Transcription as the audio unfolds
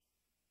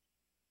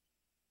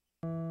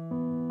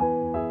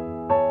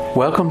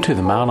Welcome to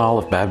the Mount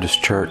Olive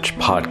Baptist Church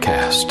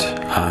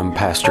podcast. I'm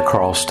Pastor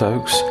Carl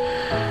Stokes.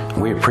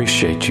 We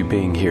appreciate you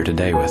being here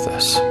today with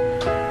us.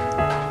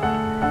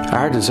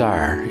 Our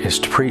desire is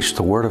to preach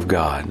the Word of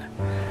God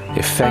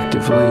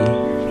effectively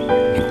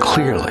and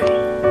clearly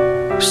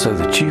so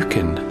that you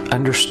can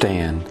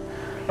understand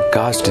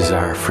God's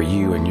desire for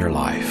you in your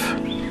life.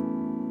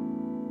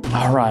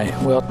 All right.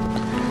 Well,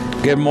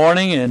 good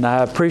morning, and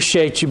I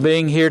appreciate you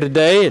being here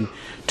today. And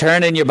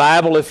turn in your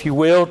Bible, if you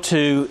will,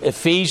 to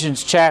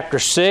Ephesians chapter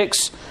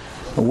 6.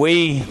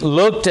 We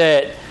looked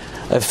at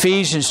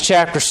Ephesians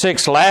chapter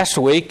 6 last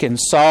week and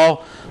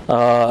saw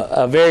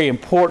a very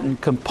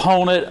important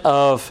component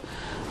of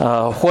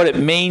what it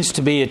means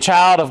to be a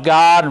child of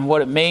God and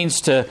what it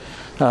means to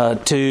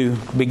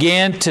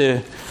begin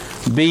to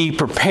be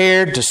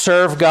prepared to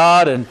serve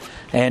God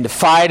and to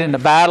fight in the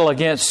battle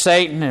against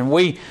Satan. And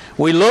we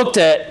looked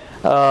at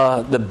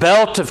the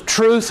belt of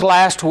truth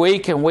last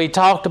week, and we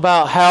talked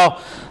about how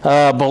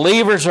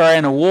believers are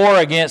in a war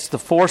against the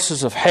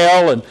forces of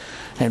hell,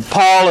 and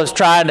Paul is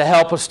trying to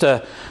help us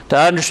to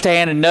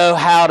understand and know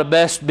how to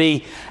best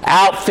be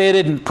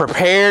outfitted and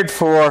prepared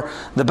for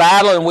the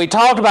battle. And we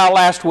talked about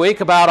last week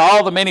about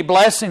all the many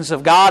blessings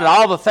of God and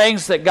all the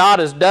things that God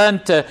has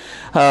done to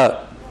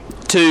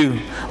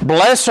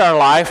bless our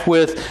life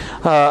with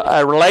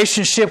a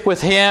relationship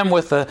with Him,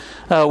 with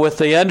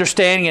the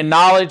understanding and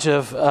knowledge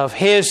of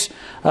His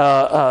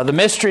the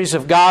mysteries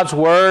of God's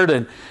Word,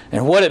 and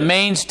what it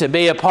means to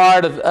be a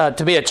part of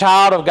to be a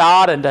child of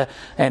God and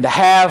to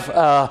have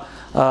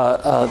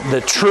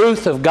the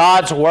truth of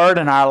God's Word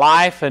in our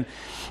life. And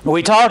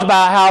we talked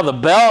about how the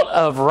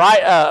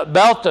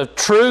belt of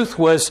truth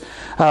was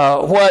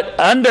what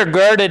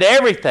undergirded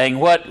everything,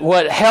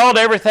 what held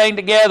everything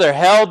together,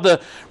 held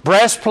the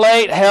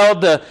breastplate,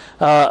 held the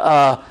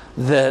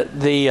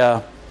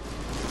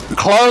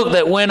cloak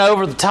that went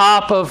over the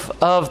top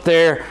of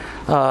their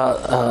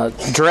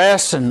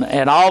dress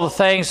and all the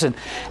things, and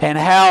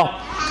how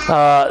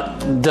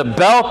the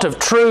belt of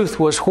truth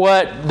was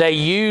what they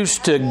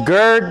used to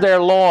gird their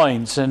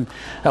loins. And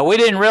we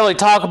didn't really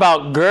talk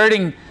about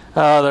girding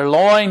their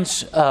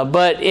loins,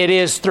 but it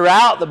is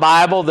throughout the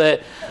Bible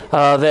that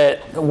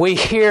we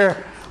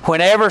hear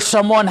whenever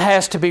someone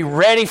has to be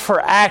ready for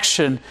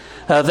action,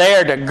 they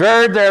are to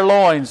gird their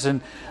loins.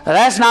 And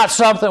that's not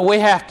something we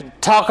have to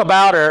talk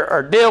about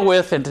or deal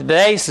with in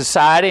today's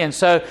society, and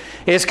so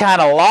it's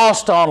kind of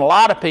lost on a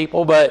lot of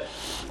people, but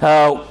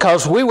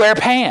because we wear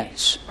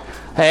pants.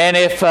 And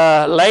if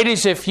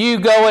ladies, if you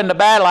go into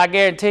battle, I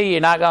guarantee you're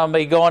not going to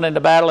be going into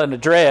battle in a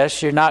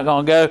dress. You're not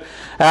going to go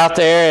out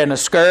there in a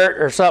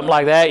skirt or something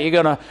like that. You're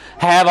going to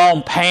have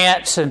on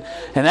pants and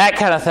that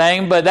kind of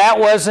thing. But that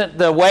wasn't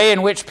the way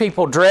in which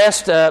people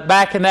dressed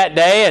back in that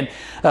day,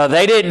 and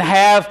they didn't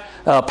have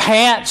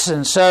pants,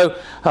 and so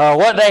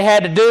what they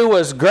had to do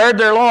was gird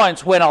their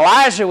loins. When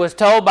Elijah was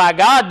told by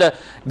God to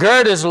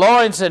gird his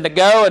loins and to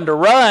go and to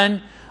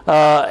run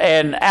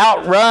and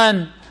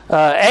outrun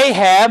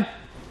Ahab,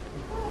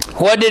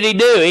 what did he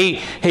do?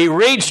 He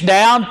reached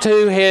down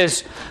to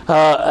his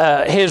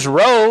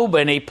robe,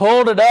 and he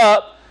pulled it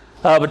up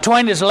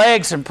between his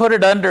legs and put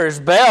it under his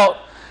belt,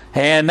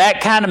 and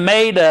that kind of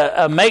made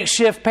a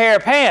makeshift pair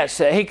of pants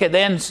that he could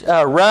then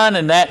run,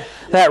 and that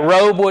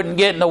robe wouldn't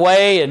get in the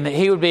way, and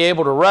he would be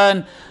able to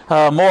run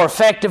more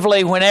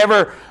effectively.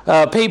 Whenever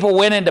people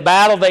went into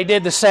battle, they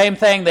did the same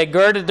thing. They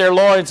girded their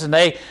loins, and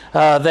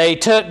they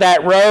took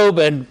that robe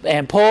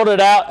and pulled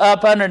it out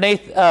up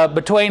underneath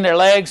between their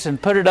legs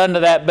and put it under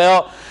that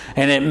belt,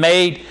 and it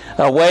made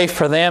a way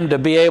for them to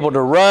be able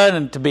to run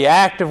and to be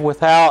active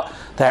without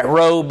that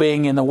robe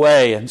being in the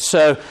way. And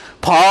so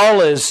Paul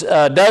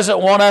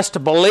doesn't want us to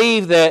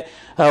believe that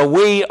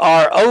we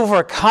are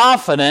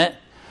overconfident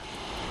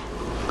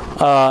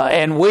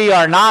and we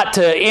are not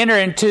to enter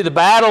into the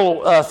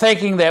battle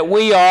thinking that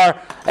we are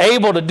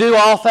able to do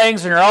all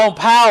things in our own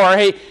power.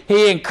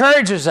 He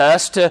encourages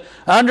us to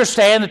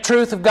understand the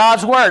truth of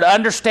God's Word,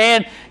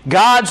 understand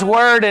God's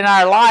Word in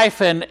our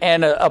life and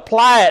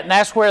apply it, and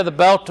that's where the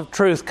belt of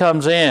truth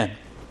comes in.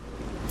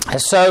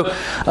 And so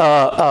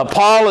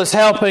Paul is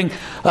helping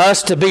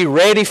us to be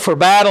ready for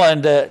battle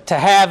and to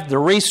have the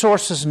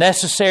resources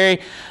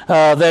necessary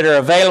that are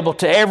available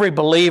to every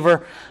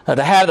believer,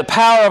 to have the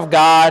power of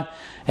God,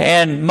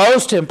 and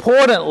most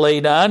importantly,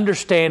 to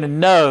understand and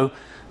know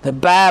that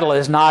battle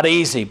is not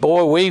easy.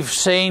 Boy, we've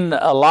seen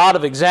a lot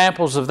of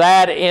examples of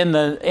that in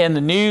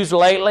the news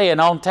lately and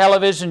on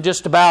television,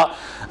 just about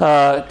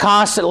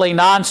constantly,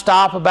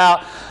 nonstop,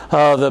 about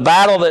the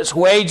battle that's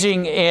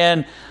waging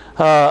in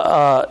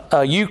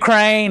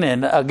Ukraine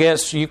and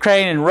against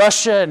Ukraine and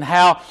Russia, and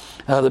how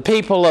the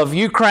people of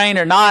Ukraine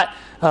are not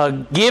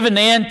given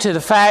in to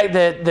the fact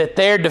that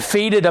they're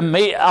defeated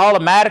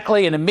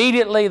automatically and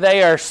immediately.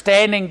 They are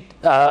standing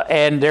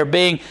and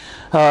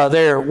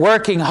they're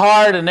working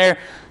hard, and they're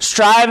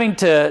striving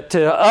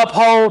to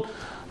uphold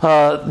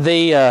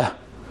the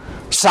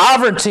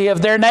sovereignty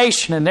of their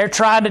nation, and they're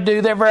trying to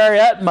do their very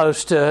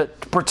utmost to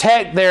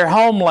protect their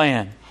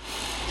homeland.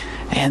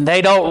 And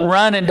they don't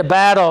run into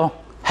battle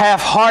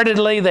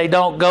half-heartedly. They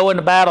don't go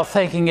into battle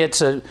thinking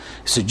it's a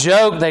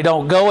joke. They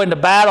don't go into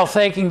battle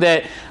thinking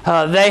that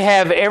they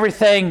have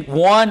everything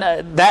won.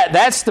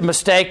 That's the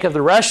mistake of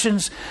the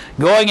Russians,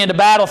 going into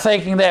battle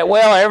thinking that,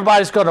 well,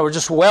 everybody's going to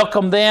just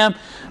welcome them.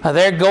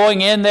 They're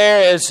going in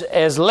there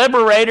as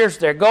liberators.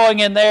 They're going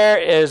in there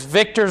as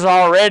victors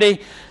already,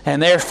 and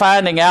they're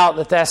finding out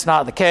that that's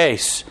not the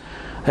case.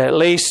 At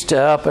least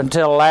up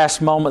until the last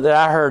moment that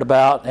I heard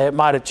about. It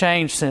might have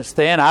changed since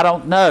then. I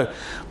don't know.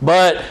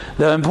 But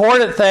the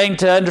important thing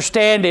to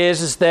understand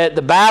is that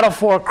the battle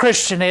for a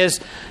Christian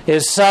is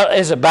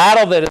a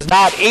battle that is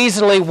not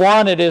easily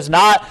won. It is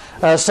not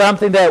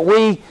something that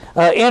we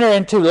enter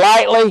into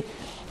lightly.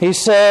 He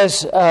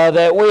says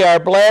that we are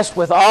blessed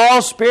with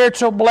all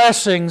spiritual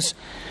blessings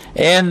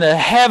in the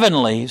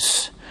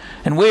heavenlies.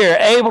 And we are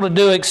able to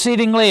do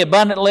exceedingly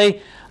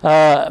abundantly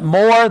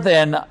more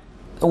than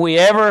we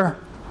ever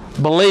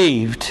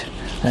believed.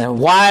 And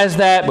why is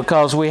that?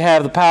 Because we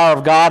have the power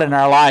of God in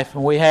our life,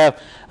 and we have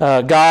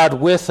God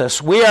with us.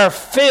 We are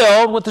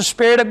filled with the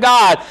Spirit of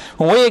God.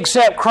 When we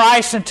accept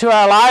Christ into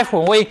our life,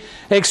 when we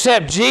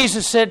accept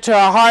Jesus into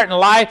our heart and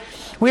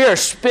life, we are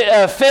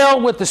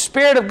filled with the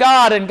Spirit of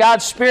God, and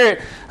God's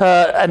Spirit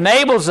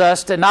enables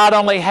us to not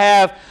only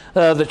have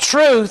the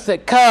truth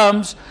that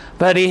comes,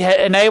 but He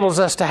enables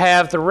us to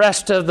have the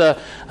rest of the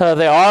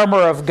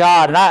armor of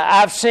God. And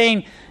I've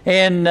seen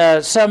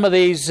in some of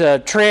these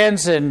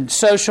trends in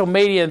social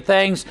media and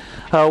things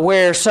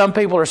where some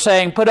people are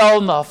saying, put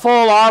on the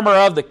full armor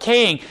of the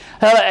king.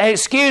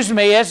 Excuse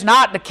me, it's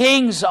not the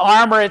king's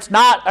armor. It's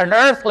not an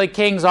earthly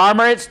king's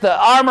armor. It's the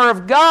armor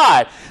of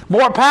God.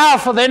 More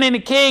powerful than any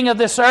king of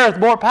this earth.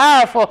 More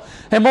powerful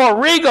and more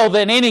regal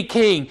than any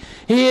king.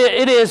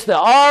 It is the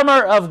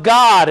armor of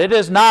God. It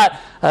is not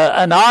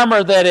an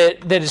armor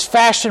that is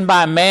fashioned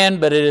by man,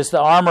 but it is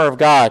the armor of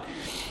God.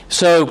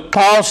 So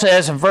Paul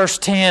says in verse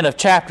 10 of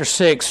chapter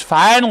 6,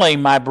 finally,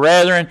 my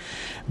brethren,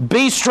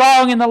 be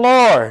strong in the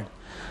Lord.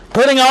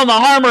 Putting on the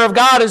armor of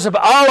God is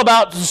all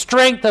about the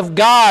strength of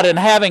God and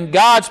having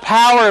God's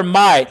power and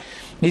might.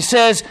 He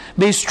says,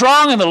 be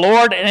strong in the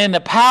Lord and in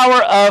the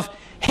power of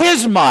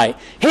His might.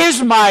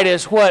 His might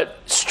is what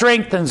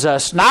strengthens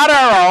us, not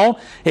our own.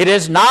 It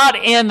is not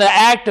in the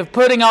act of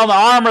putting on the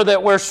armor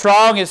that we're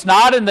strong. It's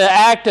not in the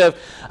act of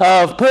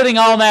putting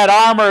on that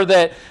armor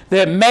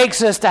that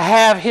makes us to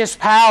have His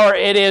power.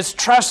 It is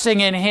trusting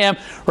in Him,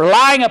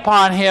 relying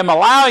upon Him,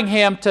 allowing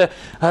Him to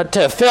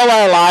fill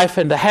our life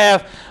and to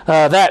have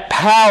that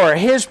power,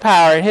 His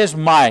power and His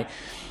might.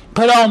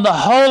 Put on the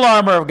whole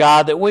armor of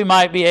God that we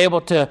might be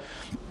able to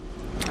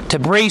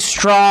breathe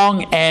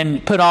strong,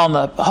 and put on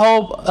the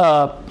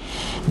whole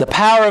the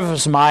power of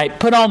His might.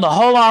 Put on the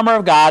whole armor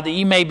of God that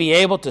you may be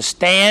able to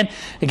stand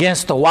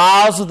against the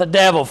wiles of the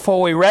devil.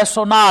 For we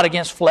wrestle not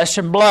against flesh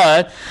and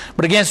blood,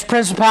 but against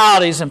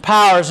principalities and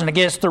powers, and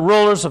against the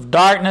rulers of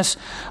darkness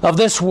of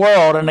this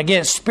world, and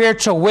against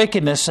spiritual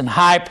wickedness in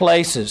high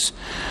places.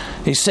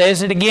 He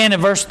says it again in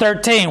verse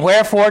 13.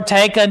 Wherefore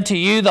take unto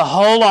you the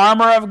whole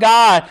armor of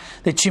God,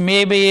 that you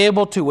may be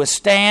able to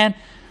withstand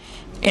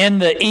in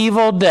the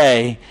evil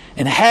day,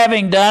 and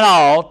having done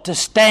all, to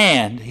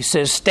stand. He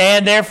says,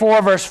 stand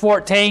therefore, verse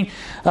 14,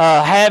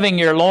 having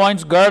your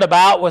loins girt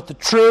about with the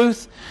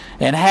truth,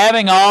 and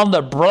having on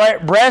the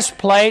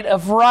breastplate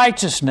of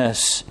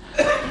righteousness.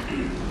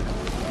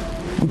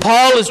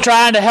 Paul is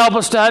trying to help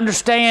us to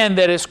understand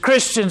that as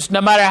Christians,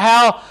 no matter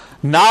how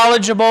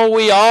knowledgeable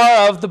we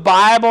are of the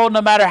Bible,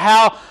 no matter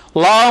how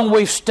long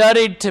we've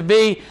studied to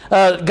be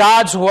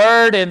God's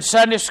Word in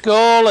Sunday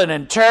school and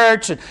in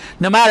church, and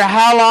no matter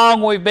how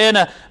long we've been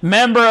a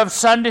member of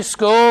Sunday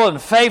school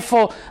and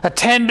faithful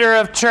attender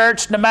of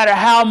church, no matter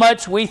how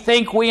much we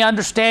think we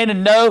understand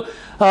and know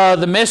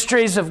the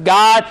mysteries of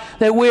God,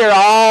 that we are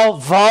all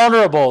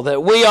vulnerable,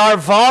 that we are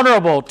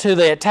vulnerable to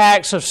the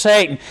attacks of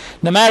Satan.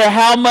 No matter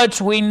how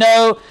much we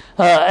know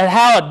and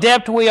how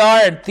adept we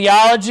are in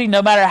theology,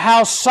 no matter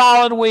how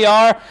solid we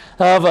are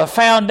of a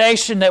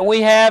foundation that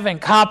we have in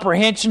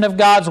comprehension of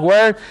God's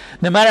Word,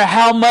 no matter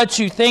how much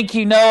you think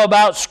you know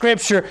about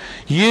Scripture,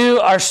 you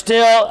are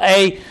still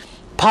a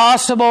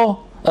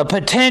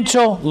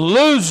potential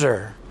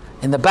loser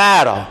in the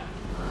battle,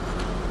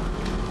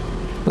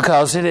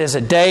 because it is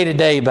a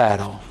day-to-day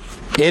battle.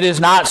 It is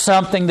not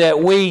something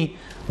that we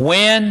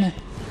win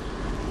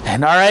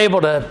and are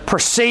able to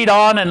proceed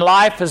on in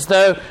life as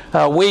though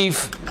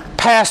we've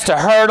passed a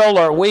hurdle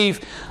or we've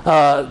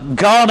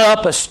gone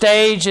up a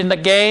stage in the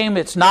game.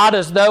 It's not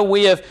as though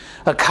we have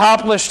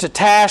accomplished a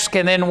task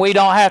and then we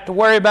don't have to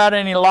worry about it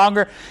any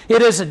longer.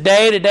 It is a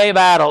day-to-day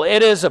battle.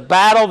 It is a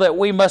battle that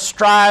we must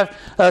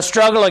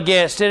struggle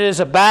against. It is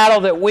a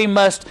battle that we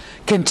must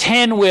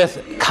contend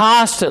with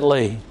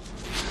constantly.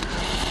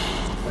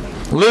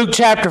 Luke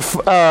chapter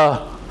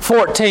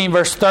 14,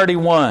 verse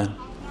 31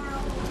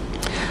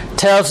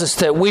 tells us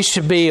that we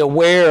should be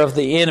aware of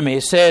the enemy.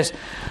 It says,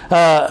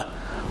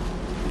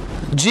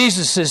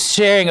 Jesus is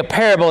sharing a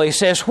parable. He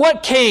says,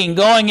 what king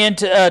going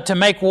into to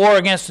make war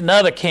against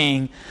another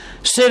king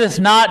sitteth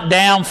not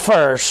down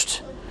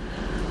first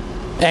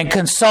and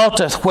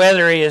consulteth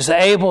whether he is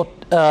able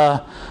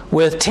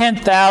with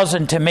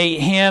 10,000 to meet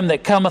him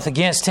that cometh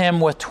against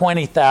him with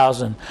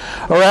 20,000.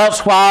 Or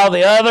else while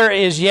the other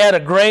is yet a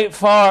great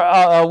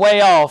far way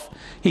off,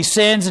 he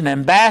sends an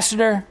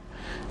ambassador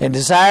and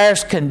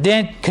desires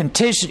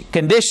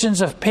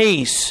conditions of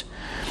peace.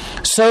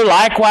 So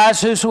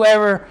likewise,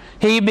 whosoever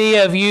he be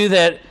of you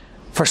that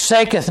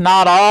forsaketh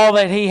not all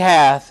that he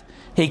hath,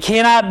 he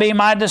cannot be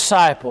my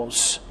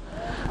disciples.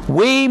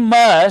 We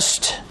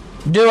must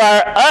do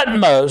our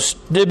utmost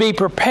to be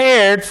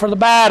prepared for the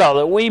battle,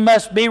 that we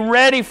must be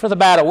ready for the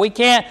battle. We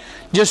can't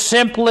just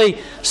simply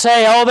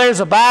say, oh, there's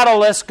a battle,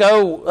 let's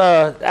go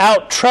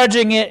out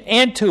trudging it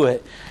into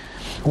it.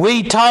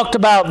 We talked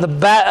about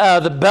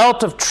the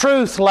belt of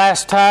truth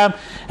last time,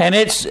 and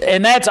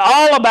that's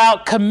all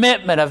about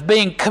commitment, of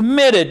being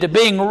committed to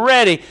being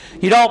ready.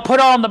 You don't put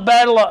on the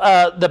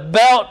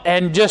belt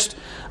and just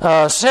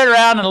sit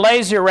around and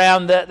lazy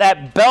around.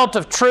 That belt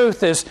of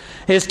truth is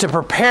to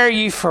prepare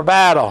you for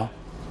battle.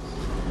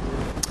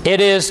 It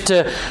is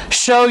to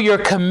show your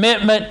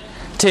commitment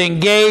to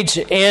engage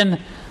in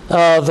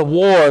the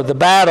war, the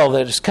battle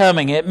that is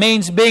coming. It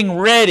means being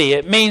ready.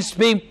 It means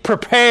being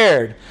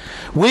prepared.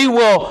 We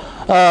will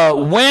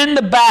win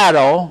the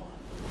battle.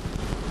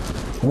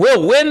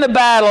 We'll win the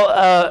battle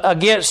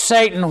against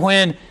Satan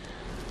when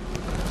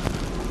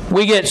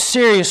we get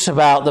serious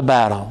about the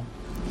battle.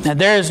 And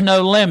there is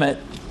no limit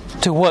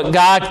to what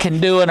God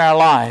can do in our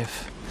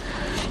life.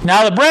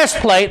 Now, the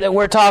breastplate that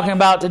we're talking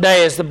about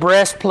today is the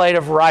breastplate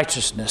of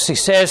righteousness. He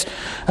says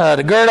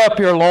to gird up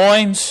your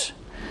loins.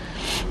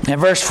 In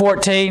verse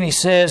 14, he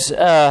says,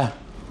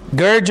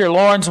 gird your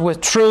loins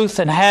with truth,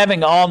 and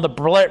having on the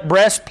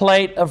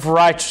breastplate of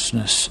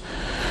righteousness.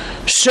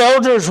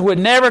 Soldiers would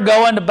never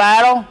go into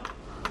battle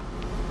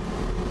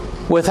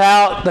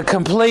without the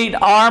complete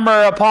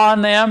armor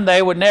upon them.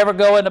 They would never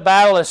go into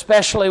battle,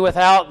 especially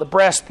without the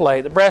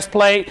breastplate. The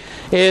breastplate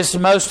is the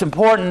most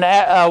important,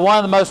 one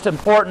of the most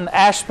important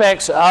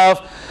aspects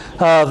of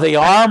the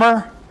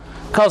armor,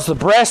 because the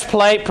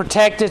breastplate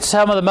protected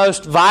some of the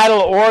most vital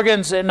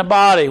organs in the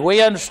body.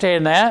 We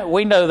understand that.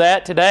 We know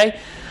that today.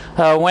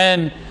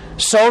 When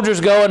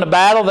soldiers go into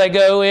battle, they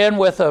go in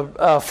with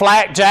a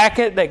flak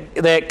jacket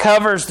that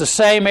covers the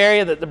same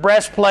area that the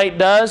breastplate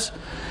does.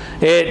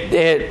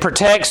 It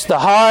protects the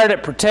heart.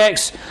 It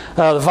protects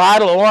the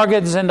vital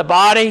organs in the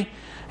body.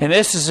 And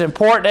this is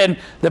important. And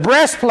the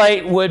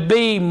breastplate would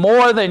be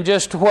more than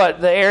just what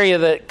the area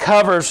that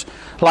covers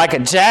like a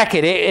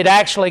jacket. It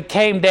actually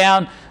came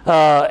down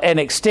and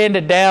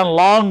extended down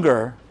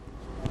longer,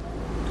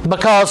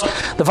 because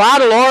the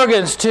vital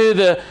organs to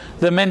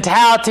the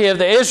mentality of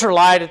the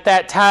Israelite at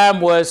that time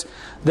was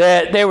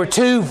that there were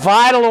two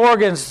vital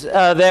organs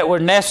that were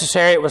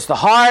necessary. It was the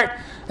heart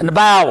and the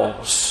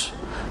bowels.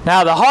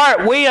 Now, the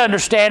heart, we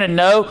understand and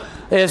know,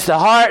 is the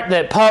heart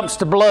that pumps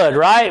the blood,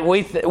 right?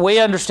 We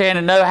understand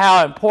and know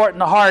how important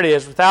the heart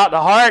is. Without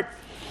the heart,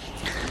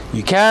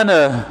 you kind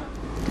of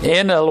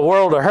in a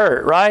world of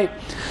hurt, right?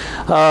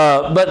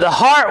 But the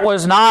heart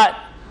was not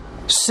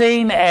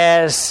seen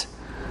as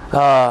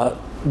the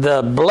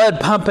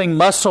blood-pumping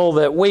muscle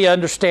that we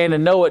understand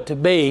and know it to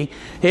be.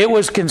 It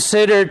was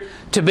considered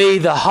to be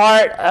the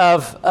heart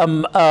of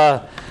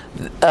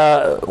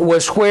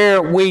was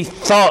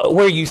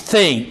where you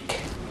think.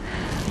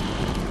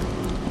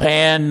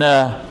 And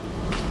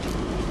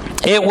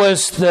it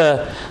was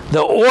the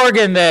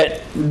organ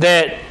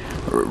that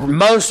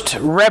most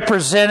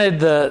represented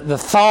the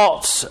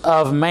thoughts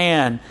of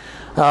man.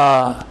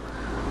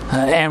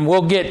 And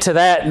we'll get to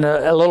that in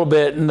a little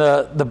bit. And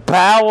the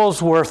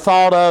bowels were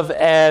thought of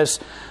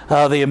as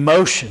the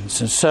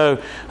emotions. And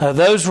so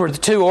those were the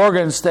two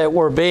organs that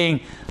were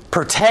being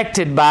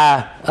protected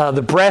by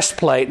the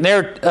breastplate. And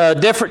there are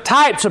different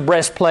types of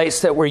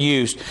breastplates that were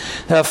used.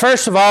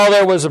 First of all,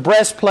 there was a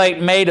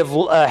breastplate made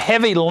of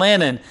heavy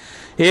linen.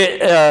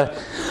 It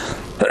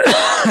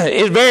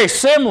is very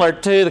similar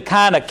to the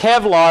kind of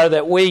Kevlar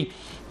that we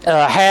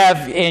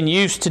have in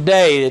use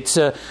today. It's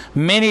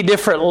many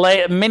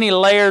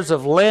layers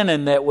of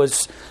linen that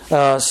was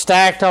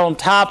stacked on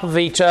top of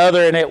each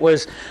other, and it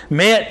was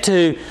meant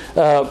to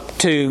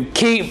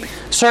keep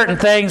certain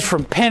things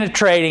from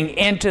penetrating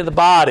into the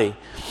body.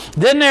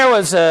 Then there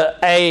was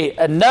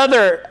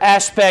another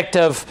aspect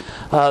of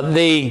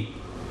the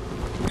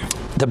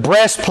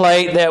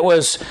breastplate that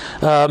was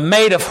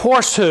made of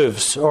horse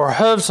hooves, or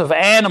hooves of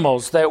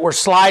animals that were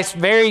sliced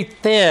very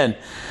thin.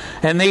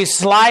 And these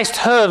sliced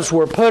hooves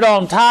were put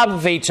on top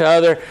of each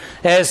other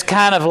as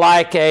kind of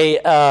like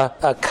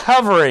a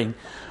covering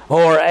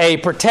or a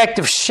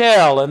protective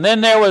shell. And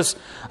then there was,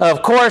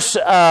 of course,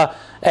 a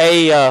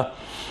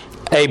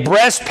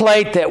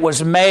breastplate that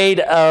was made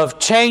of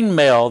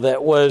chainmail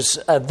that was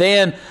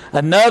then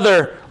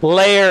another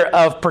layer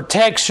of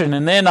protection.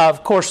 And then,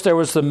 of course, there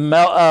was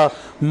the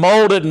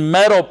molded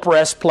metal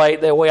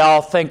breastplate that we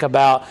all think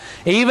about.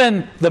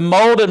 Even the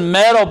molded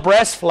metal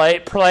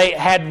breastplate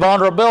had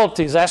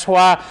vulnerabilities. That's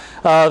why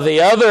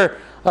the other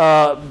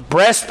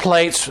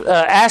breastplates,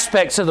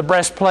 aspects of the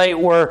breastplate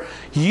were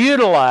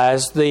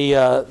utilized.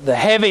 The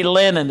heavy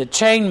linen, the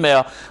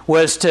chainmail,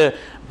 was to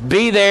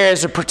be there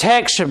as a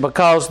protection,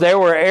 because there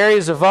were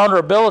areas of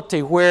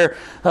vulnerability where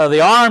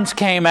the arms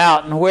came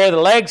out and where the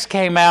legs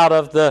came out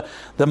of the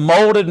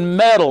molded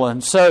metal.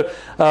 And so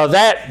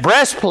that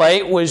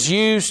breastplate was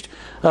used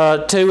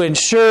to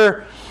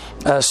ensure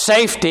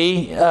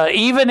safety,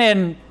 even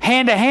in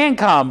hand-to-hand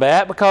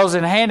combat, because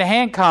in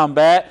hand-to-hand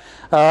combat,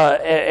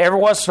 every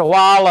once in a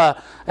while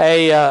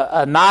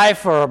a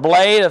knife or a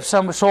blade of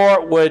some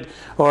sort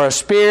or a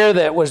spear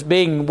that was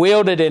being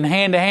wielded in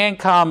hand-to-hand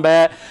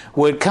combat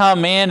would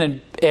come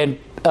in and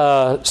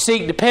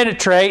seek to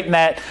penetrate, and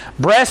that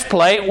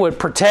breastplate would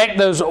protect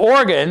those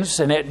organs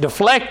and it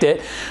deflect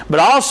it. But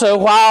also,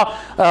 while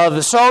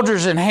the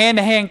soldiers in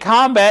hand-to-hand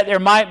combat, there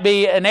might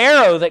be an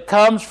arrow that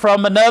comes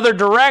from another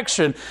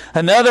direction.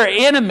 Another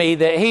enemy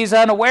that he's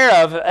unaware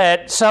of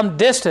at some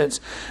distance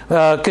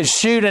could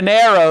shoot an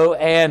arrow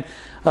and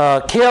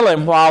kill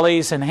him while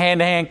he's in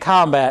hand-to-hand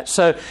combat.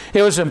 So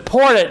it was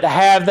important to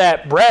have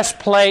that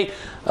breastplate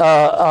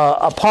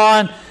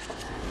upon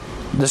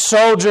the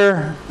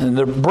soldier. And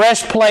the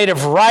breastplate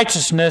of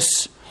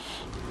righteousness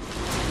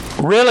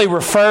really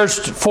refers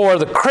for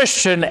the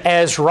Christian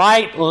as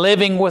right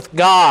living with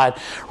God.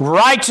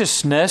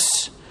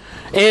 Righteousness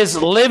is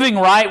living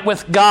right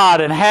with God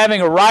and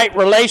having a right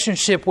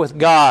relationship with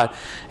God.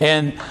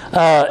 And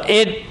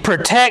it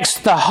protects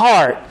the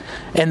heart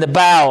and the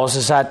bowels,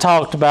 as I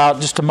talked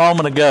about just a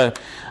moment ago.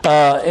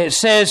 It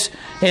says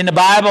in the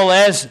Bible,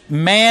 as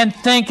man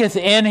thinketh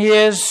in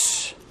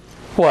his,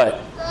 what?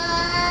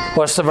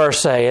 What's the verse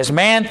say? As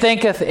man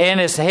thinketh in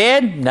his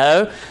head?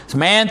 No. As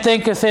man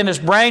thinketh in his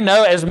brain?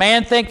 No. As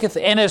man thinketh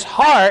in his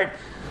heart,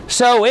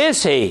 so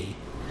is he.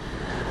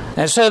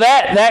 And so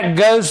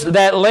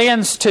that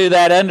lends to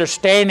that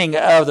understanding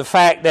of the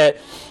fact that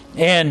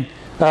in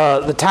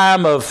the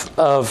time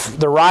of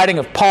the writing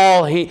of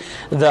Paul,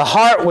 the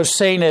heart was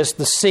seen as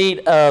the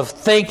seat of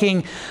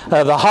thinking.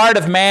 The heart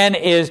of man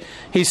is,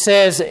 he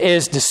says,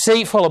 is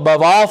deceitful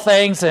above all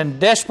things and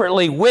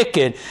desperately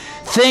wicked.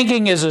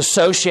 Thinking is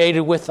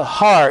associated with the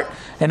heart,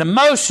 and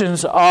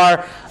emotions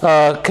are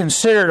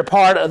considered a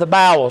part of the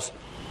bowels.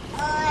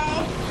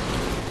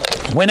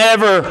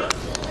 Whenever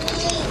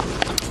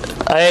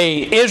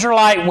an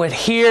Israelite would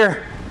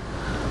hear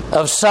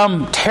of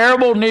some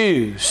terrible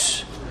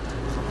news,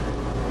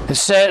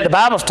 the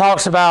Bible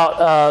talks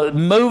about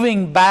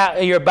moving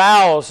your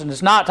bowels, and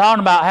it's not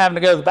talking about having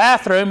to go to the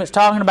bathroom. It's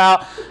talking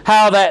about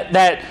how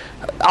that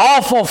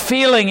awful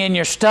feeling in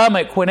your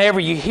stomach whenever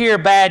you hear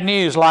bad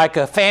news, like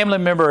a family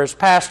member has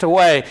passed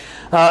away.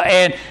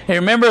 And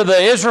remember,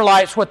 the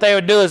Israelites, what they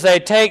would do is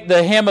they'd take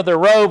the hem of their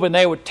robe and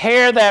they would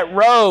tear that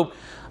robe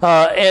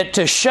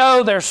to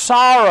show their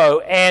sorrow.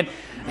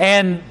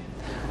 And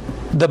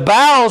the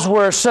bowels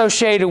were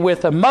associated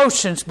with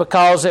emotions,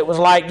 because it was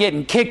like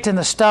getting kicked in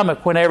the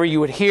stomach whenever you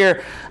would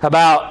hear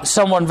about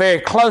someone very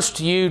close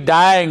to you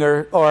dying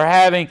or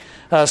having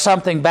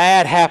something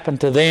bad happen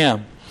to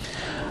them.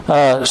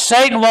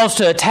 Satan wants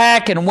to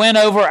attack and win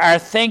over our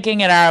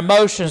thinking and our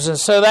emotions, and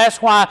so that's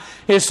why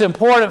it's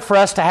important for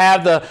us to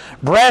have the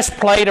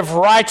breastplate of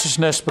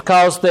righteousness,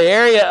 because the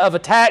area of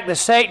attack that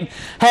Satan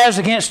has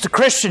against the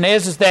Christian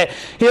is that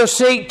he'll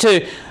seek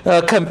to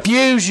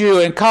confuse you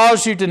and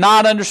cause you to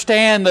not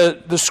understand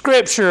the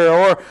Scripture,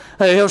 or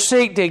he'll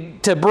seek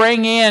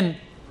to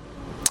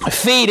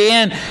feed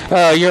in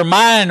your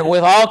mind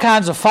with all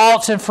kinds of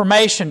false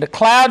information, to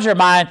cloud your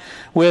mind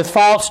with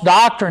false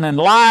doctrine and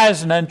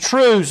lies and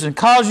untruths, and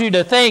cause you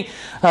to think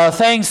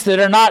things that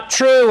are not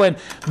true. And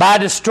by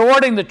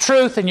distorting the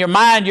truth in your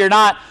mind, you're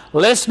not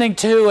listening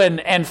to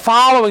and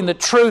following the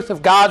truth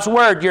of God's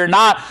Word. You're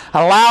not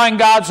allowing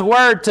God's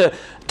Word to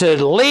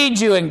lead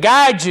you and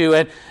guide you.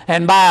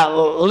 And by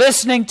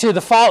listening to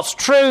the false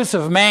truths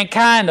of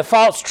mankind, the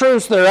false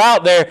truths that are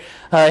out there,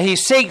 he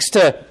seeks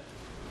to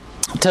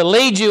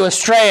lead you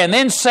astray. And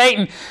then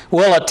Satan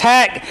will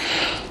attack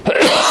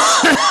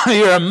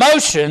your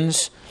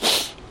emotions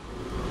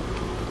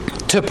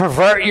to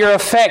pervert your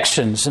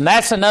affections. And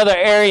that's another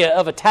area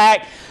of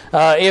attack.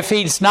 If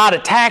he's not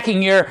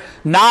attacking your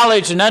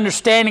knowledge and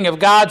understanding of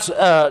God's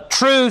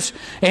truths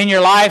in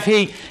your life,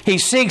 he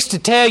seeks to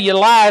tell you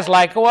lies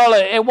like, well,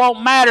 it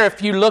won't matter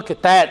if you look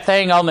at that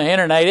thing on the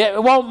internet.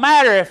 It won't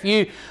matter if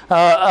you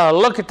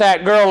look at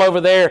that girl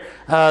over there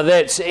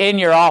that's in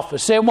your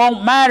office. It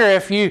won't matter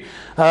if you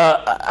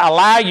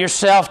allow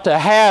yourself to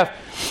have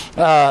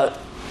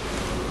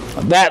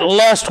that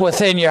lust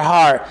within your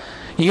heart.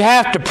 You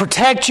have to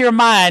protect your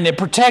mind and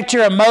protect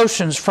your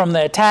emotions from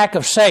the attack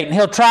of Satan.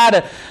 He'll try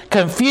to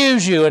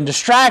confuse you and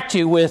distract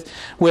you with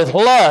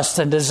lust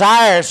and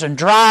desires and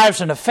drives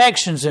and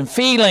affections and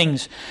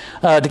feelings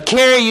to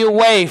carry you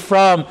away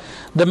from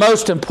the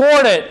most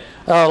important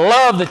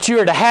love that you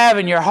are to have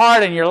in your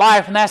heart and your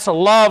life, and that's the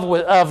love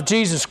of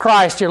Jesus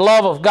Christ, your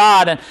love of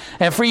God,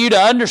 and for you to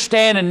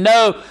understand and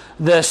know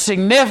the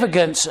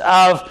significance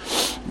of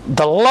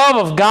the love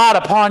of God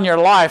upon your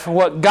life, and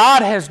what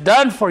God has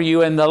done for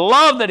you, and the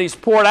love that He's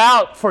poured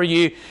out for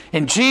you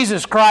in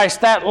Jesus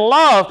Christ, that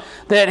love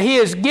that He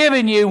has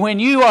given you, when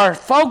you are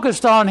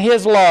focused on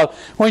His love,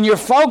 when you're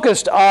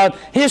focused on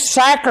His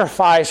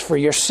sacrifice for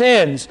your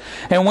sins,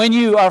 and when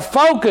you are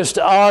focused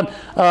on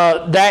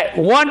that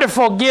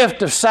wonderful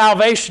gift of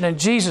salvation in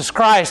Jesus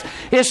Christ,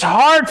 it's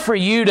hard for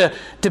you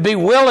to be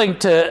willing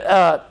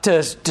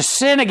to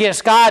sin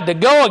against God, to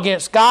go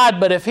against God.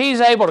 But if He's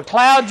able to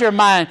cloud your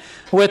mind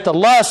with the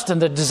lust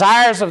and the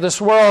desires of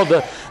this world,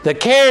 the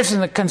cares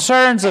and the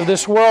concerns of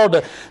this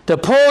world, to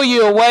pull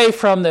you away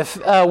from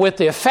with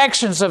the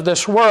affections of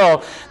this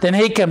world, then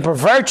He can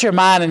pervert your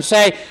mind and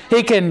say,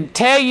 He can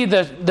tell you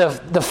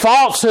the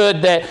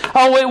falsehood that,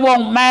 oh, it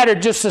won't matter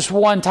just this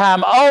one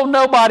time. Oh,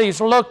 nobody's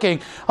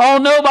looking. Oh,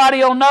 nobody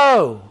will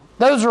know.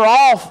 Those are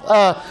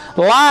all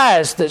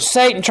lies that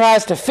Satan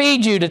tries to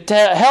feed you to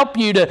help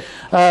you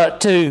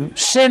to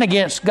sin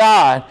against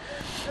God.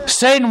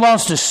 Satan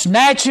wants to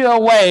snatch you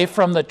away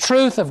from the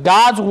truth of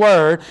God's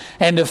Word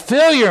and to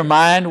fill your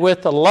mind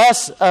with the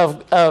lust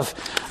of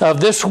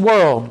this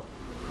world.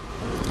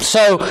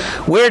 So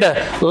we're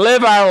to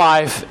live our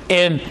life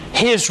in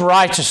His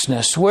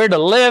righteousness. We're to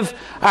live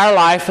our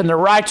life in the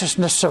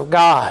righteousness of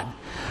God.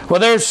 Well,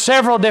 there's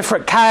several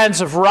different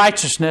kinds of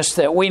righteousness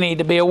that we need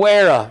to be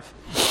aware of.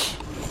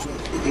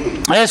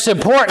 And it's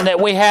important that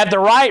we have the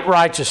right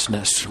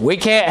righteousness. We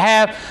can't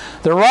have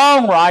the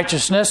wrong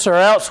righteousness, or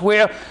else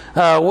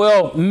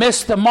we'll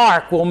miss the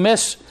mark. We'll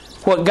miss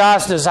what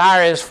God's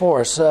desire is for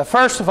us.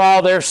 First of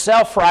all, there's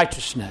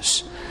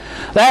self-righteousness.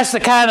 That's the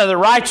kind of the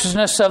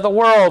righteousness of the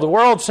world. The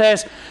world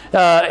says,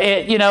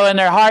 in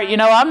their heart,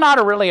 I'm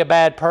not really a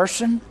bad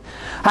person.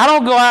 I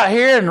don't go out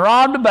here and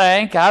rob the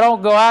bank. I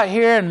don't go out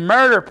here and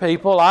murder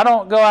people. I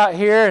don't go out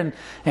here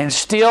and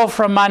steal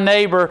from my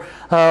neighbor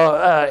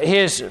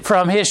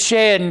from his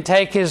shed and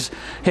take his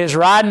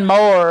riding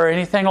mower or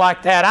anything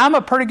like that. I'm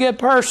a pretty good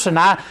person.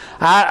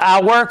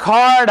 I work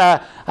hard.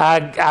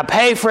 I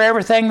pay for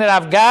everything that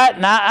I've got,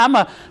 and I'm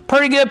a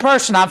pretty good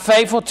person. I'm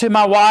faithful to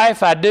my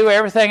wife. I do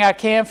everything I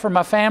can for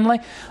my family.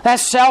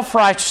 That's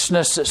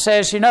self-righteousness that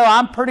says,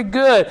 I'm pretty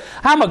good.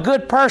 I'm a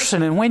good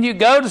person. And when you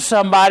go to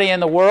somebody in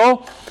the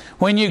world,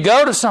 when you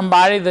go to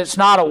somebody that's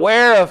not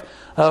aware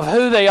of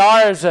who they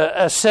are as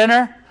a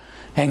sinner,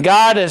 and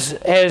God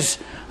has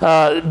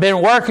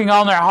been working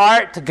on their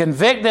heart to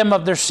convict them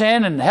of their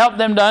sin and help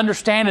them to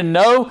understand and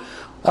know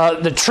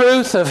the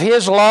truth of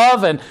His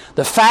love, and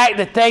the fact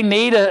that they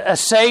need a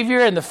Savior,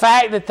 and the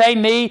fact that they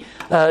need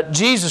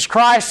Jesus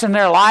Christ in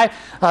their life,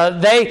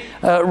 they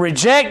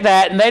reject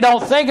that and they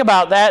don't think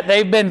about that.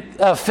 They've been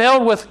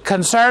filled with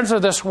concerns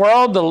of this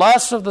world, the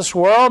lusts of this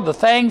world, the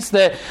things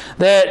that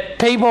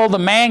the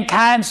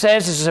mankind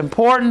says is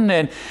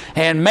important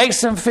and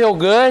makes them feel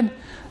good.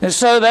 And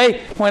so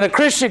when a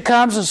Christian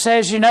comes and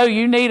says, you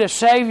need a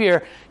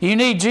Savior, you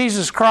need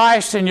Jesus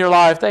Christ in your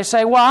life, they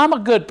say, well, I'm a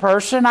good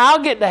person.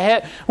 I'll get to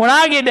heaven. When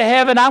I get to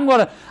heaven, I'm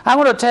going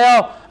to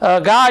tell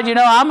God,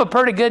 I'm a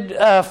pretty good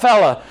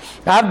fella.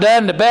 I've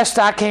done the best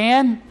I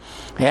can,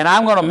 and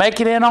I'm going to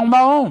make it in on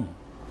my own.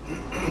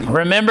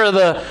 Remember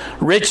the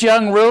rich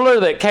young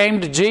ruler that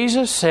came to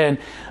Jesus, and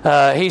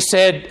he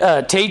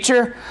said,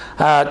 Teacher,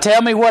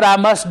 tell me what I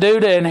must do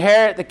to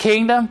inherit the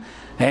kingdom.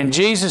 And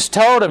Jesus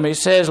told him, He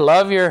says,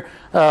 love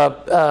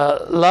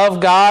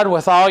God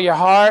with all your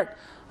heart,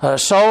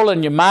 soul,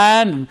 and your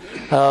mind.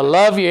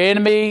 Love your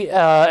enemy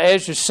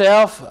as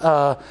yourself.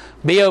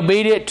 Be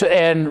obedient to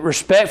and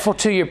respectful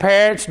to your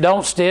parents.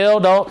 Don't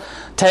steal. Don't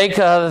take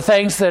the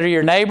things that are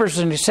your neighbors.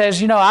 And He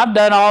says, I've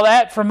done all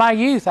that from my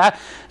youth.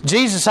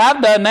 Jesus,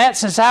 I've done that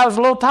since I was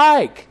a little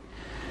tyke.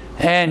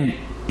 And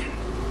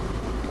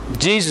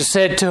Jesus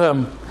said to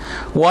him,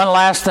 one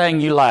last thing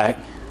you lack.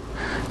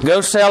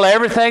 Go sell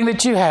everything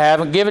that you have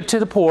and give it to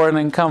the poor, and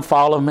then come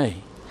follow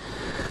me.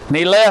 And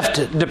he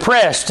left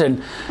depressed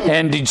and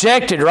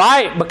dejected,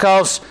 right?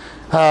 Because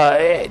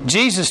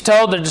Jesus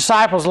told the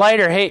disciples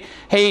later,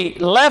 he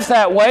left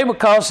that way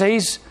because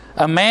he's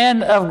a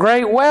man of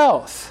great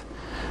wealth.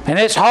 And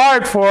it's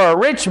hard for a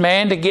rich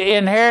man to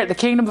inherit the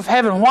kingdom of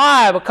heaven.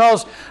 Why?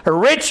 Because a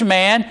rich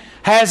man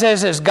has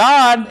as his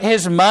God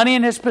his money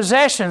and his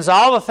possessions,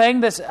 all the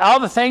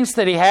things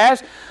that he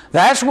has.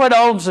 That's what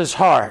owns his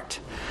heart.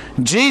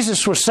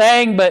 Jesus was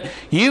saying, but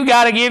you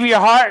got to give your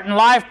heart and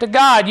life to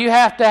God. You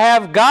have to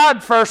have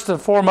God first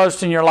and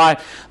foremost in your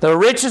life. The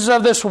riches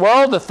of this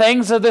world, the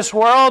things of this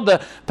world,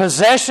 the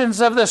possessions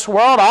of this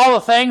world, all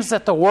the things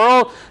that the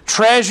world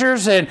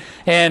treasures, and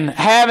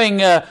having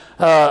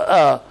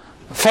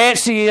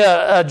fancy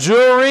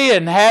jewelry,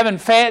 and having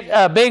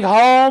a big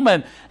home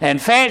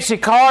and fancy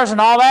cars and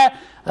all that.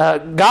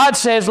 God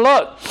says,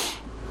 look,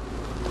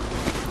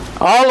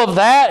 all of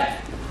that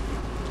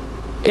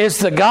is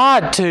the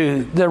God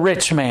to the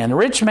rich man. The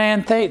rich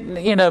man,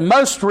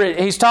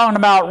 he's talking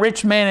about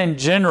rich men in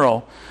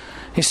general.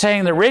 He's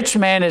saying the rich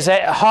man has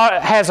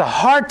a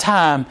hard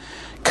time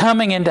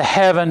coming into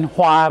heaven.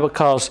 Why?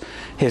 Because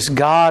his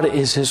God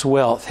is his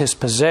wealth, his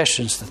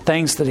possessions, the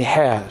things that he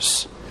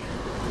has.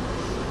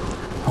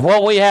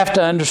 what we have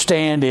to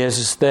understand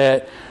is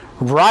that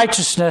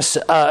righteousness,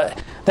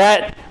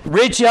 that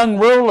rich young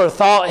ruler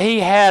thought he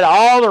had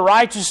all the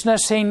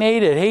righteousness he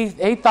needed.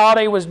 He thought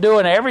he was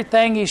doing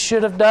everything he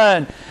should have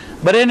done.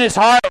 But in his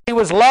heart, he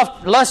was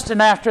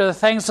lusting after the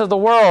things of the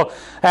world,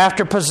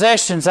 after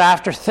possessions,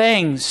 after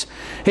things.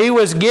 He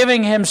was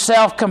giving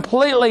himself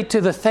completely to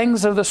the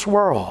things of this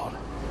world.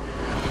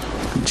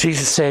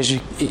 Jesus says,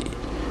 you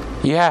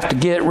have to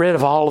get rid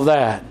of all of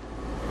that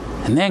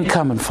and then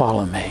come and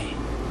follow me.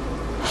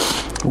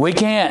 We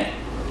can't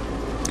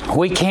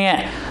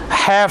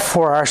have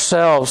for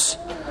ourselves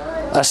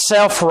a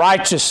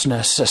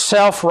self-righteousness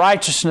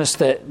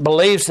that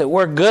believes that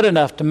we're good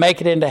enough to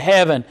make it into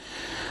heaven.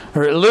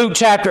 Luke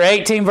chapter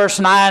 18 verse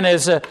 9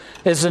 is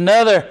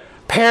another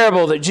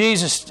parable that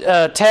Jesus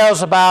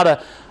tells about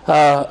a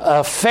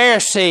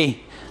Pharisee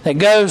that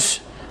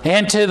goes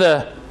into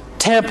the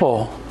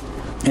temple.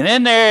 And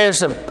then there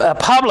is a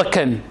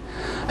publican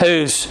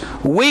who's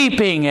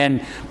weeping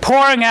and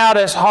pouring out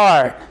his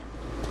heart.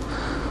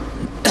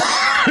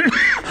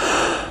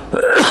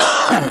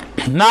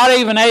 Not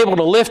even able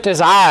to lift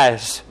his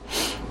eyes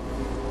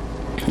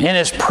in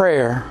his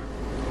prayer.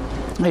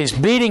 He's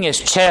beating his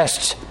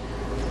chest,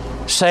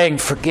 saying,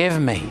 "Forgive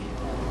me."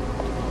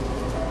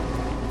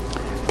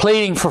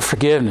 Pleading for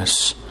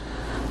forgiveness.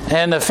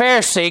 And the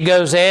Pharisee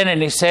goes in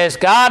and he says,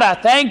 "God, I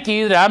thank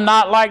you that I'm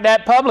not like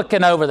that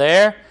publican over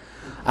there.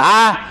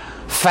 I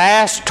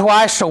fast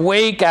twice a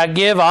week. I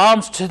give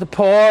alms to the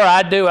poor.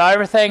 I do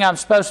everything I'm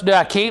supposed to do.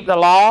 I keep the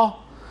law.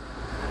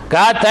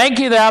 God, thank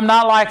you that I'm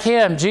not like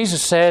him."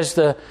 Jesus says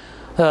the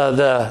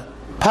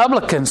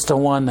publican's the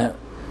one that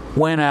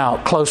went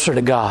out closer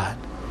to God,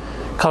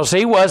 because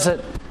he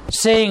wasn't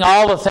seeing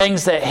all the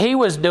things that he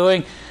was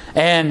doing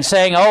and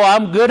saying, "Oh,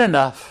 I'm good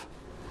enough."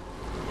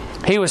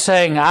 He was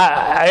saying,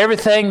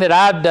 everything that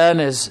I've done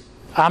is,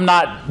 I'm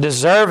not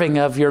deserving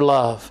of your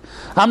love.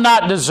 I'm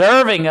not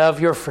deserving of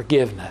your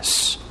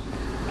forgiveness.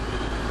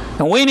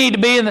 And we need to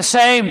be in the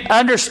same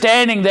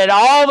understanding that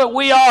all that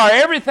we are,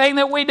 everything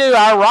that we do,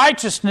 our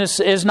righteousness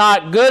is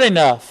not good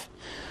enough.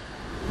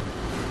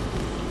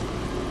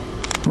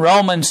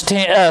 Romans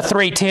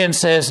 3:10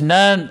 says,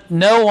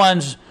 no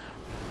one's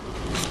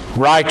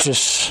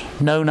righteous,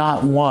 no,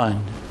 not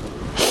one.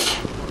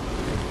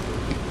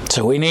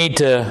 So we need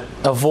to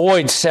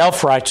avoid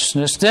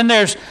self-righteousness. Then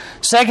there's,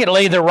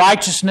 secondly, the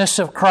righteousness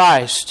of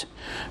Christ.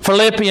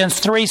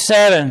 Philippians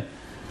 3:7.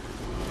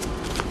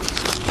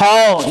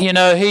 Paul,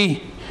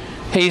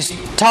 he's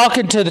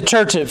talking to the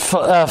church at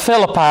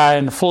Philippi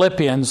in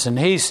Philippians, and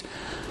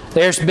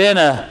there's been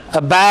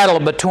a battle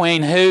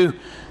between who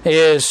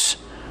is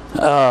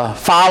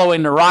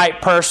following the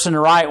right person, the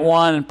right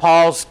one, and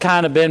Paul's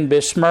kind of been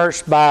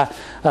besmirched by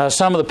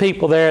some of the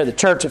people there at the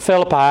church at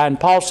Philippi. And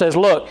Paul says,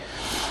 look,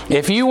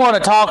 if you want to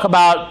talk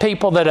about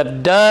people that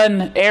have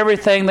done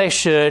everything they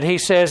should, he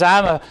says,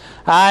 I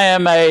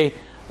am a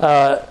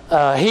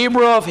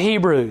Hebrew of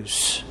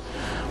Hebrews.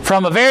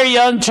 From a very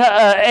young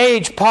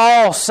age,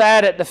 Paul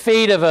sat at the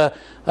feet of a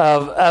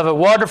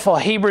wonderful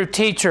Hebrew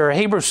teacher, a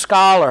Hebrew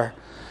scholar,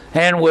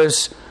 and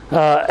was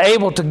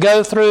able to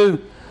go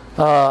through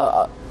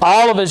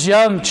all of his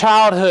young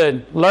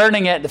childhood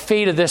learning at the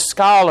feet of this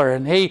scholar.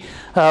 And he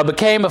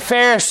became a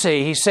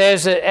Pharisee. He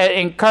says that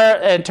in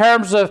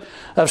terms of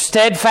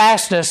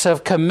steadfastness,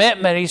 of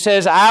commitment, he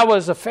says, I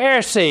was a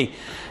Pharisee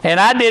and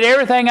I did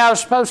everything I was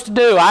supposed to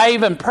do. I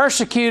even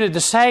persecuted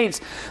the saints,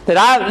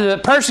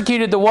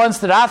 persecuted the ones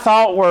that I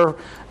thought were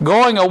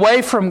going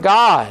away from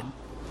God.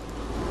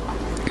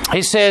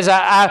 He says,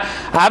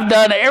 I've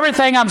done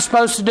everything I'm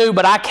supposed to do,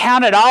 but I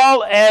count it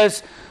all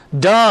as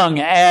dung,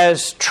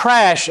 as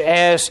trash,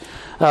 as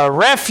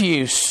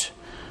refuse,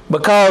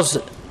 because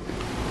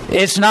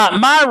it's not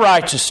my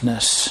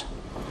righteousness.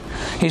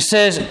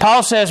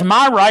 Paul says,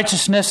 my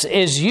righteousness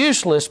is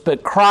useless,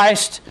 but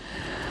Christ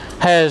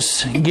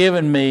has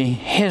given me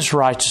His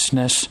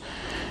righteousness.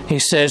 He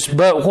says,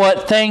 but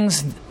what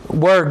things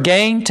were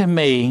gained to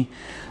me,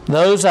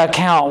 those I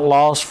count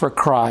loss for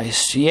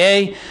Christ.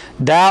 Yea,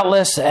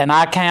 doubtless, and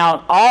I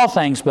count all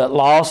things but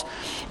loss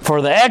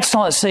for the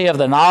excellency of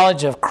the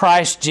knowledge of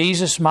Christ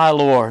Jesus my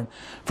Lord,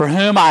 for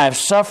whom I have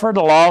suffered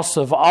the loss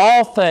of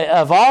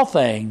all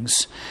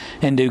things,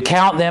 and do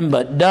count them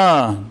but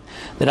dung,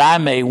 that I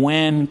may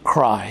win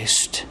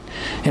Christ,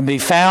 and be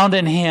found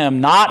in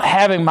Him, not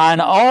having mine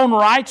own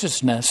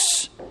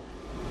righteousness,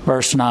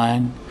 verse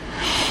 9,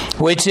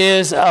 which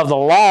is of the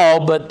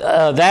law, but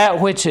that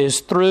which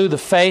is through the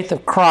faith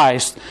of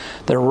Christ,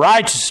 the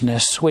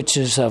righteousness which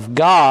is of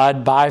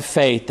God by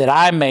faith, that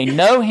I may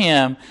know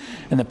Him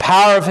and the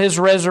power of His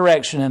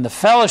resurrection and the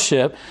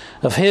fellowship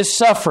of His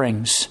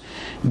sufferings,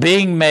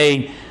 being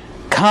made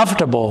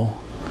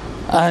comfortable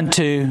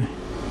unto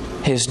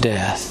His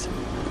death,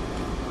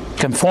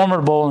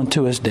 conformable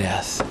unto His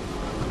death.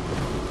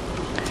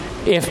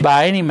 If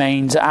by any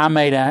means I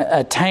may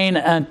attain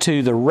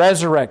unto the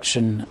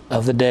resurrection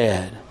of the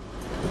dead.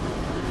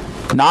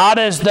 Not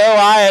as though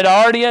I had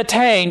already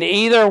attained,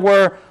 either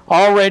were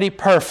already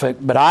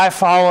perfect, but I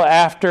follow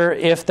after,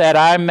 if that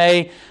I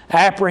may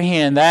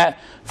apprehend that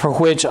for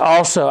which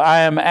also I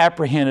am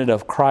apprehended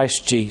of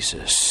Christ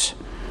Jesus.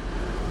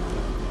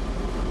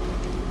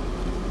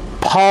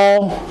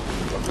 Paul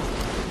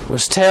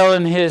was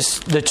telling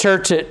the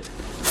church at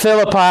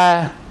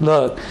Philippi,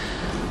 look,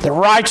 the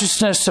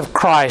righteousness of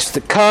Christ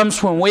that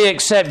comes when we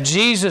accept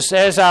Jesus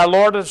as our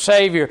Lord and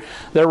Savior,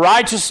 the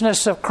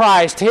righteousness of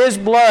Christ, His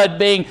blood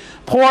being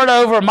poured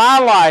over my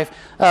life,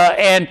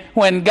 and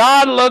when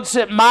God looks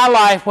at my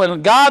life,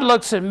 when God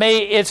looks at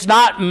me, it's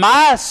not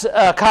my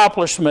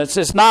accomplishments,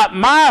 it's not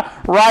my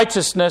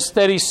righteousness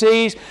that He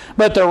sees,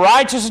 but the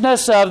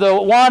righteousness of the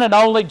one and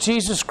only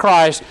Jesus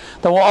Christ,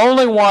 the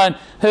only one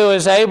who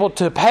is able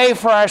to pay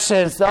for our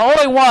sins, the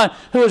only one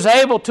who is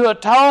able to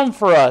atone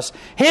for us.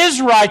 His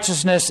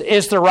righteousness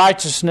is the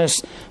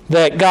righteousness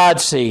that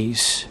God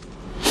sees.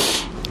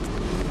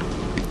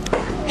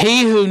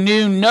 He who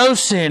knew no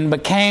sin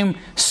became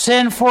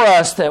sin for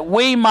us that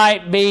we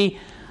might be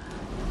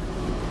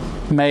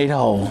made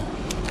whole,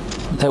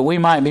 that we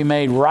might be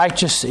made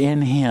righteous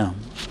in Him.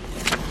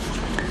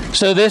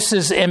 So this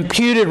is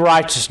imputed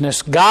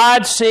righteousness.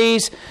 God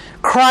sees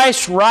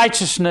Christ's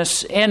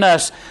righteousness in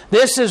us.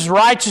 This is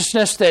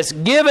righteousness that's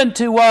given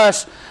to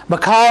us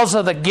because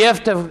of the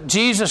gift of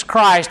Jesus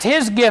Christ,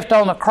 His gift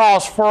on the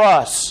cross for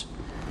us.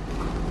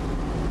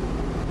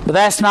 But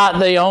that's not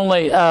the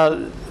only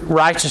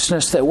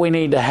righteousness that we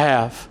need to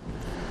have.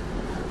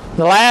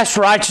 The last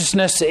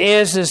righteousness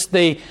is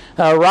the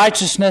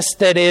righteousness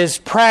that is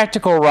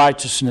practical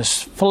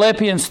righteousness.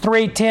 Philippians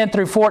 3:10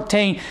 through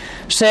 14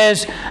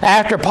 says,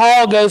 after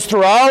Paul goes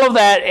through all of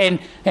that,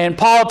 and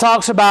Paul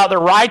talks about the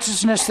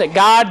righteousness that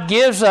God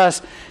gives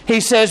us, he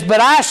says,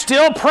 but I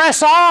still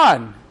press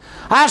on.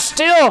 I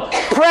still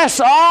press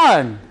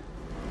on.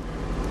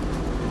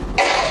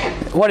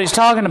 What he's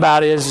talking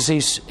about is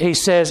he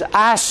says,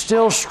 I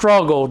still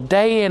struggle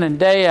day in and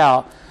day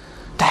out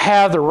to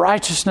have the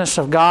righteousness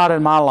of God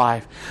in my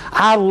life.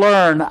 I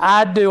learn.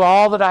 I do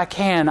all that I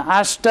can.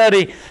 I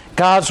study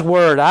God's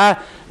Word.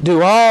 I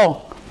do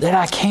all that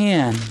I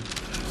can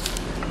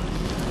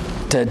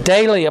to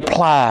daily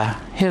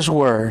apply His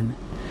Word.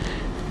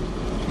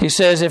 He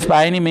says, if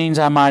by any means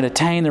I might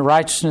attain the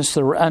righteousness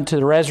unto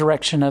the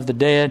resurrection of the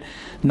dead,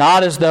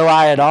 not as though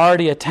I had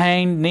already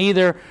attained,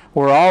 neither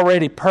were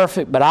already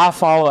perfect, but I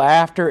follow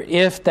after,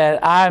 if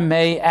that I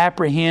may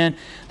apprehend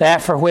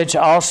that for which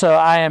also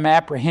I am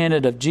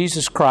apprehended of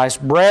Jesus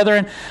Christ.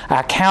 Brethren,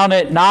 I count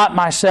it not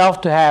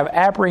myself to have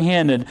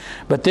apprehended,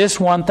 but this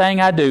one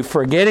thing I do,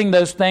 forgetting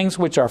those things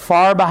which are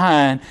far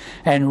behind,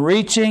 and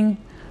reaching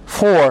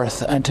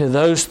forth unto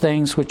those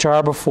things which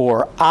are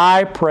before,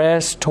 I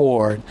press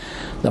toward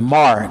the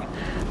mark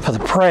for the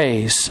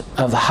praise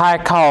of the high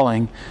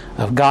calling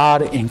of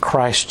God in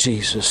Christ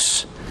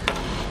Jesus.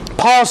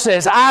 Paul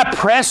says, I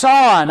press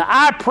on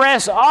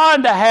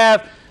to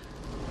have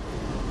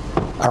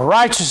a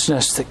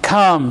righteousness that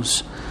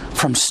comes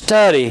from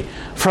study,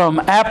 from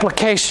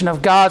application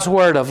of God's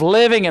Word, of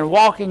living and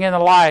walking in the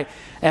light,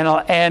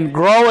 and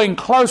growing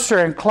closer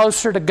and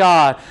closer to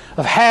God,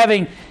 of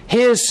having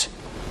His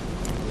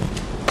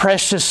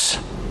precious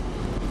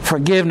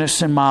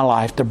forgiveness in my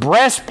life. The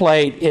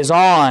breastplate is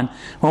on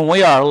when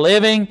we are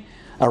living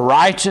a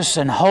righteous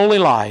and holy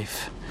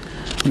life.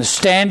 And the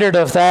standard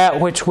of that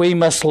which we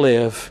must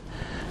live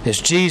is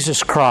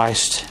Jesus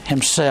Christ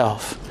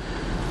Himself.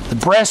 The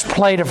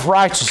breastplate of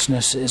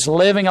righteousness is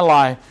living a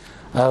life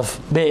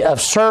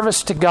of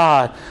service to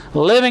God,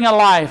 living a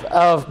life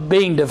of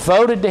being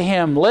devoted to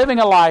Him, living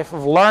a life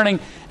of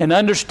learning and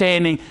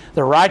understanding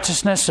the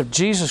righteousness of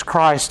Jesus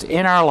Christ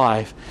in our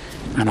life,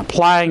 and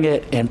applying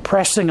it and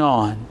pressing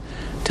on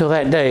till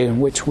that day in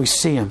which we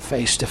see Him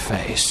face to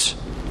face.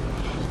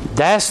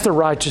 That's the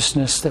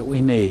righteousness that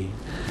we need.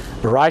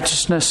 The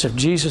righteousness of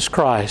Jesus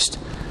Christ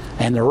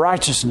and the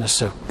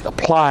righteousness of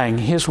applying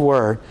His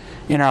Word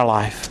in our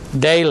life,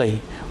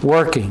 daily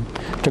working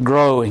to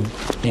growing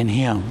in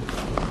Him.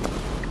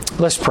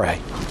 Let's pray.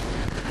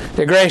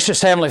 Dear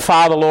gracious Heavenly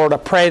Father, Lord, I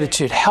pray that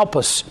You'd help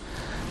us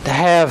to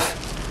have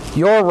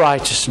Your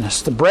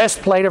righteousness, the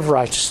breastplate of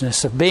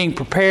righteousness, of being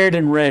prepared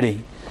and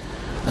ready,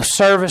 of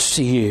service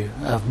to You,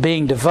 of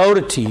being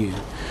devoted to You,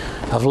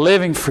 of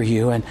living for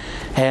You,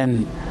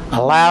 and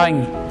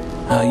allowing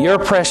Your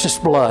precious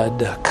blood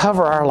to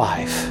cover our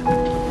life.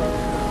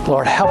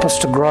 Lord, help us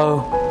to grow.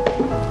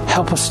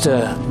 Help us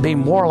to be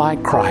more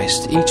like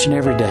Christ each and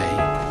every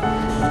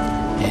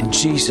day. In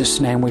Jesus'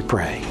 name we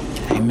pray.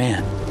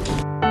 Amen.